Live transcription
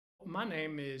My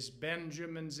name is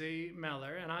Benjamin Z.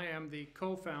 Meller, and I am the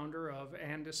co-founder of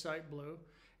Andesite Blue.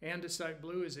 Andesite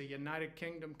Blue is a United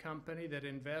Kingdom company that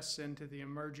invests into the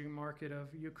emerging market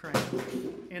of Ukraine.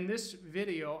 In this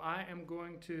video, I am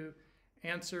going to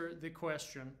answer the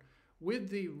question, with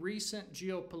the recent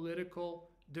geopolitical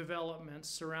developments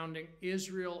surrounding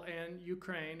Israel and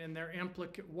Ukraine and their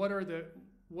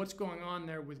what's going on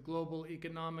there with global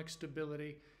economic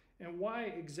stability, and why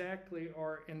exactly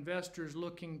are investors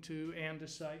looking to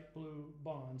Andesite Blue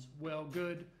Bonds? Well,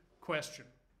 good question.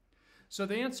 So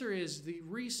the answer is the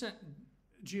recent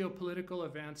geopolitical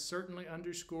events certainly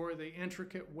underscore the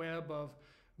intricate web of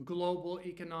global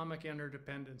economic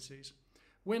interdependencies.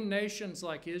 When nations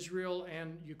like Israel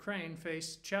and Ukraine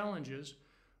face challenges,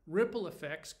 ripple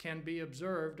effects can be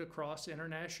observed across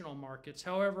international markets.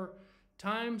 However,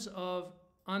 times of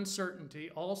uncertainty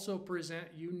also present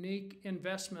unique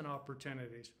investment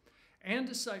opportunities.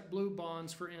 Andesite Blue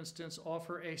Bonds, for instance,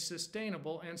 offer a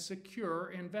sustainable and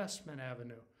secure investment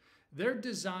avenue. They're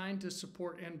designed to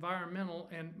support environmental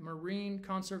and marine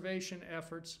conservation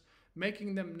efforts,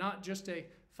 making them not just a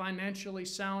financially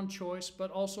sound choice, but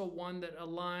also one that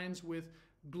aligns with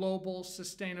global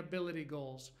sustainability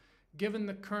goals. Given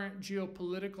the current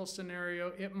geopolitical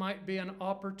scenario, it might be an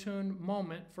opportune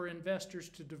moment for investors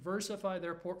to diversify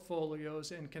their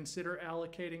portfolios and consider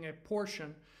allocating a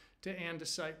portion to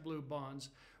Andesite Blue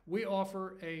Bonds. We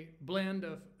offer a blend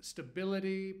of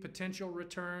stability, potential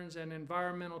returns, and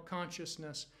environmental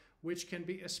consciousness, which can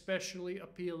be especially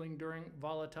appealing during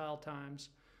volatile times.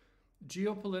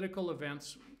 Geopolitical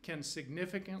events can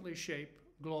significantly shape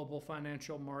global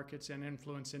financial markets and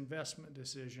influence investment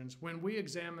decisions. When we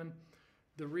examine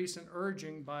the recent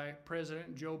urging by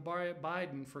President Joe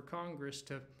Biden for Congress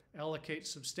to allocate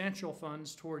substantial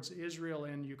funds towards Israel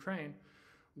and Ukraine,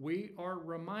 we are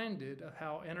reminded of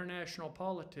how international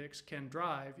politics can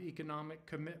drive economic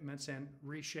commitments and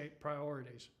reshape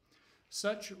priorities.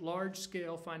 Such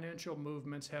large-scale financial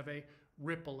movements have a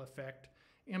ripple effect,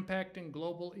 impacting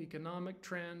global economic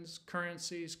trends,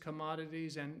 currencies,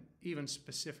 commodities, and even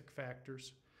specific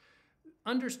factors.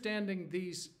 Understanding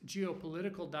these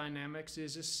geopolitical dynamics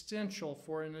is essential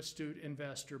for an astute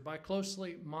investor. By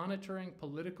closely monitoring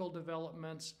political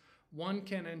developments, one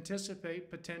can anticipate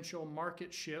potential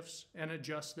market shifts and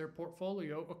adjust their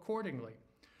portfolio accordingly.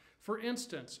 For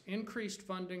instance, increased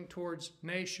funding towards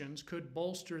nations could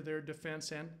bolster their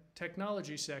defense and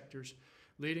technology sectors,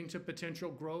 leading to potential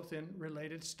growth in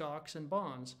related stocks and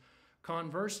bonds.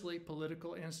 Conversely,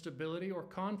 political instability or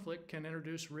conflict can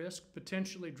introduce risk,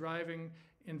 potentially driving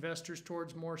investors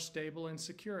towards more stable and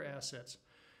secure assets.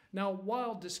 Now,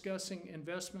 while discussing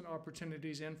investment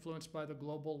opportunities influenced by the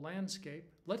global landscape,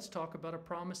 let's talk about a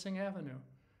promising avenue,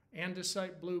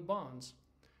 Andesite Blue Bonds.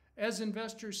 As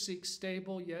investors seek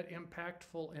stable yet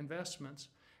impactful investments,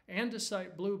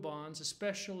 Andesite Blue Bonds,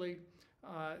 especially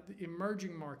the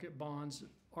emerging market bonds,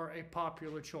 are a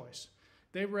popular choice.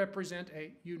 They represent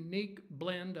a unique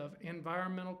blend of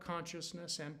environmental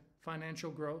consciousness and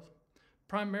financial growth,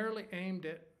 primarily aimed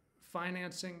at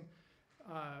financing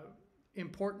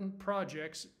important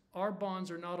projects. Our bonds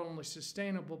are not only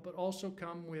sustainable, but also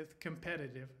come with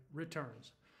competitive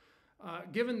returns.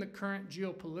 Given the current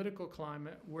geopolitical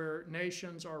climate, where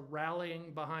nations are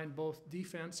rallying behind both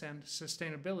defense and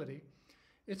sustainability,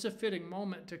 it's a fitting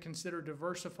moment to consider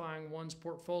diversifying one's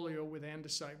portfolio with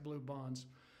Andesite Blue Bonds.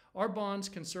 Our bonds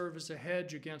can serve as a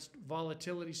hedge against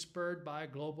volatility spurred by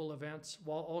global events,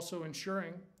 while also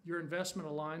ensuring your investment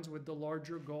aligns with the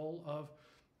larger goal of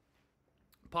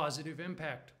positive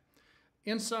impact.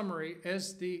 In summary,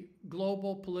 as the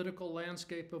global political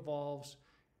landscape evolves,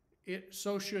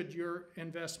 so should your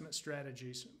investment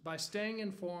strategies. By staying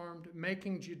informed,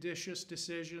 making judicious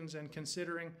decisions, and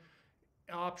considering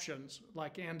options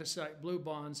like Andesite Blue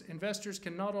Bonds, investors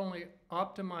can not only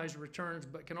optimize returns,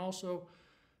 but can also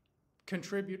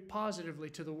contribute positively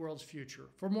to the world's future.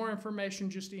 For more information,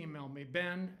 just email me,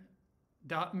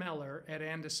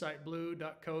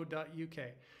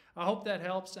 ben.meller@andesiteblue.co.uk. I hope that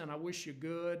helps, and I wish you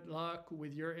good luck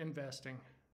with your investing.